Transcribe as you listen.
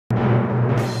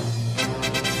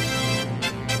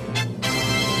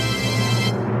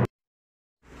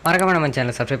மறக்காம நம்ம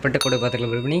சேனலை சப்ஸ்கிரைப் பண்ணிட்டு கூட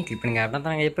பார்த்துக்கலாம் பண்ணி கிளிக் பண்ணுங்க. அப்படின்னா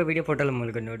தான் எப்போ வீடியோ போட்டாலும்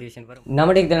உங்களுக்கு நோட்டிஃபிகேஷன் வரும்.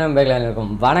 நம்மளுக்கு தினம் பேக்கில் இருக்கும்.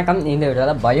 வணக்கம். இந்த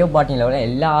வீடியோவில் பயோபாட்னியில் உள்ள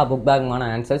எல்லா புக் பேக்குமான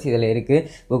ஆன்சர்ஸ் இதில் இருக்குது.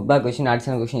 Book back question,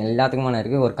 additional question எல்லாத்துக்குமான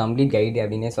இருக்குது. ஒரு கம்ப்ளீட் கைடு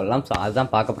அப்படின்னே சொல்லலாம். ஸோ அதுதான்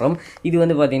பார்க்க போகிறோம். இது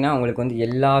வந்து பார்த்திங்கன்னா உங்களுக்கு வந்து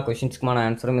எல்லா கொஷின்ஸ்க்குமான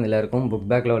ஆன்சரும் இதில் இருக்கும். புக்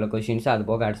பேக்கில் உள்ள கொஷின்ஸ், அது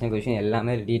போக அடிஷனல் கொஷின்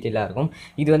எல்லாமே டீட்டெயிலாக இருக்கும்.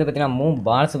 இது வந்து பார்த்திங்கன்னா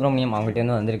பாலசுப்ரமணியம்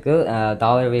அவங்கள்ட்டேருந்து வந்திருக்கு.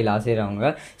 தாவரவியல் ஆசிரியர்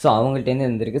அவங்க. ஸோ அவங்கள்ட்டேருந்து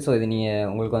இருந்திருக்கு. ஸோ இது நீங்கள்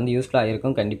உங்களுக்கு வந்து யூஸ்ஃபுல்லாக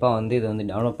இருக்கும். கண்டிப்பாக வந்து இது வந்து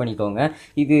டவுன்லோட் பண்ணிக்கோங்க.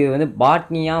 இது வந்து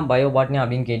பாட்னியா பயோபாட்னியா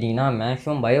அப்படின்னு கேட்டிங்கன்னா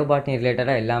மேக்ஸிமம் பயோபாட்னி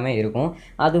ரிலேட்டடாக எல்லாமே இருக்கும்.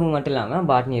 அது மட்டும் இல்லாமல்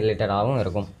பாட்னி ரிலேட்டடாகவும்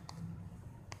இருக்கும்.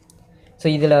 ஸோ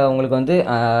இதில் உங்களுக்கு வந்து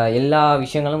எல்லா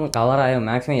விஷயங்களும் கவர் ஆகும்.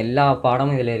 மேக்ஸிமம் எல்லா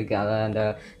பாடமும் இதில் இருக்குது. அதை அந்த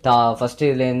ஃபஸ்ட்டு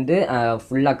இதுலேருந்து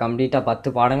ஃபுல்லாக கம்ப்ளீட்டாக 10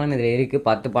 பாடங்களும் இதில் இருக்குது.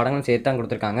 10 பாடங்களும் சேர்த்து தான்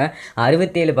கொடுத்துருக்காங்க.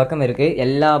 67 பக்கம் இருக்குது.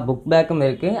 எல்லா புக் பேக்கும்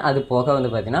இருக்குது. அது போக வந்து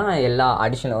பார்த்திங்கன்னா எல்லா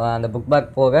அடிஷனல் அந்த புக் பேக்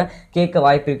போக கேட்க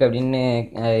வாய்ப்பு இருக்குது அப்படின்னு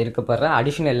இருக்கப்படுற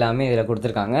அடிஷனல் எல்லாமே இதில்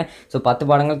கொடுத்துருக்காங்க. ஸோ 10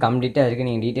 பாடங்கள் கம்ப்ளீட்டாக இருக்குது.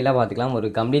 நீங்கள் டீட்டெயிலாக பார்த்துக்கலாம். ஒரு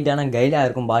கம்ப்ளீட்டான கைடாக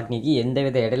இருக்கும் பாட்னிக்கு.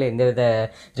 எந்தவித இடையில எந்தவித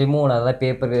ரிமூவ், அதாவது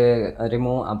பேப்பரு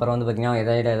ரிமூவ், அப்புறம் வந்து பார்த்திங்கன்னா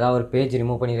ஏதாவது ஒரு பேஜ்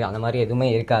ரிமூவ் பண்ணிடுது அந்த மாதிரி எதுவுமே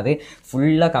இருக்காது.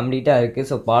 ஃபுல்லாக கம்ப்ளீட்டாக இருக்குது.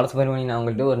 ஸோ பாலசுப்ரமணியன்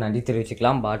அவங்கள்ட்ட ஒரு நன்றி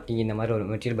தெரிவிச்சுக்கலாம். பாட்னி இந்த மாதிரி ஒரு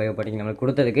மெட்டீரியல் பயோபாட்னி நம்மளுக்கு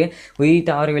கொடுத்ததுக்கு. உயிர்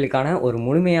தாவரவியலுக்கான ஒரு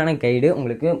முழுமையான கைடு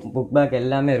உங்களுக்கு புக் பேக்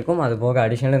எல்லாமே இருக்கும். அது போக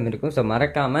அடிஷனலும் இருக்கும். ஸோ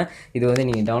மறக்காமல் இது வந்து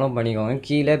நீங்கள் டவுன்லோட் பண்ணிக்கோங்க.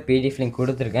 கீழே பிடிஎஃப் லிங்க்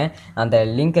கொடுத்துருக்கேன். அந்த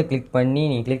லிங்க்கை கிளிக்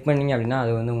பண்ணிங்க அப்படின்னா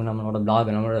அது வந்து நம்மளோட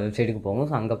பிளாக், நம்மளோட வெப்சைட்டுக்கு போகும்.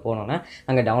 ஸோ அங்கே போனோன்னா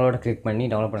அங்கே டவுன்லோட கிளிக் பண்ணி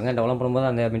டவுன்லோட் பண்ணுங்கள். டவுன்லோட் பண்ணும்போது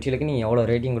அந்த மெட்டீரியலுக்கு நீங்கள் எவ்வளோ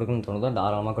ரேட்டிங் கொடுக்கணும்னு தோணுதோ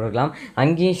தாராளமாக கொடுக்கலாம்.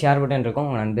 அங்கேயும் ஷேர் பட்டன் இருக்கும்.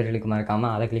 உங்கள் நண்பர்களுக்கு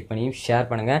மறக்காமல் அதை கிளிக் பண்ணி ஷேர்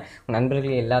பண்ணுங்கள். உங்கள்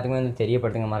நண்பர்களுக்கு எல்லாத்துக்குமே வந்து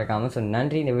தெரியப்படுத்துங்க மறக்காமல். ஸோ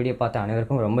நன்றி. இந்த வீடியோ பார்த்த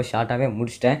அனைவருக்கும் ரொம்ப ஷார்ட்டாகவே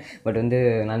முடிச்சிட்டேன். பட் வந்து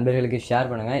நண்பர்களுக்கு ஷேர்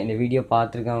பண்ணுங்கள். இந்த வீடியோ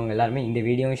பார்த்துருக்கவங்க எல்லாருமே இந்த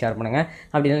வீடியோவும் ஷேர் பண்ணுங்கள்.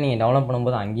 அப்படின்னா நீங்கள் டவுன்லோட்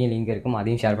பண்ணும்போது அங்கேயும் லிங்க் இருக்கும்,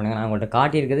 அதையும் ஷேர் பண்ணுங்கள். நான் உங்கள்கிட்ட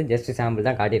காட்டியிருக்கிறது ஜஸ்ட் சாம்பிள்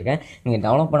தான் காட்டியிருக்கேன். நீங்கள்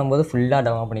டவுன்லோட் பண்ணும்போது ஃபுல்லாக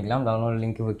டவுன்லோட் பண்ணிக்கலாம். டவுன்லோட்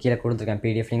லிங்க் கீழே கொடுத்துருக்கேன்.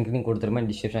 பிடிஎஃப் லிங்க்கும் கொடுத்துருப்பேன்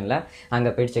டிஸ்கிரிப்ஷனில்.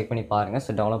 அங்கே போய்ட்டு செக் பண்ணி பாருங்கள்.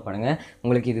 ஸோ டவுன்லோட் பண்ணுங்கள்.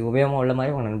 உங்களுக்கு இது உபயோகமாக உள்ள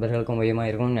மாதிரி உங்கள் நண்பர்களுக்கும் உபயோகமாக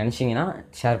இருக்கும்னு நினச்சிங்கன்னா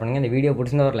ஷேர் பண்ணுங்கள். இந்த வீடியோ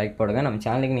பிடிச்சிருந்தா ஒரு லைக் போடுங்க. நம்ம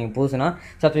சேனலுக்கு நீங்கள் புதுசுனா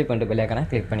சப்ஸ்கிரைப் பண்ணிட்டு பெல் ஐகானை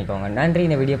கிளிக் பண்ணிக்கோங்க. நன்றி.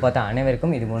 இந்த வீடியோ பார்த்த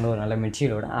அனைவருக்கும் இது போன்ற ஒரு நல்ல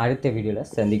மெட்டீரியலோட அடுத்த வீடியோவில்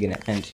சந்திக்கிறேன். நன்றி.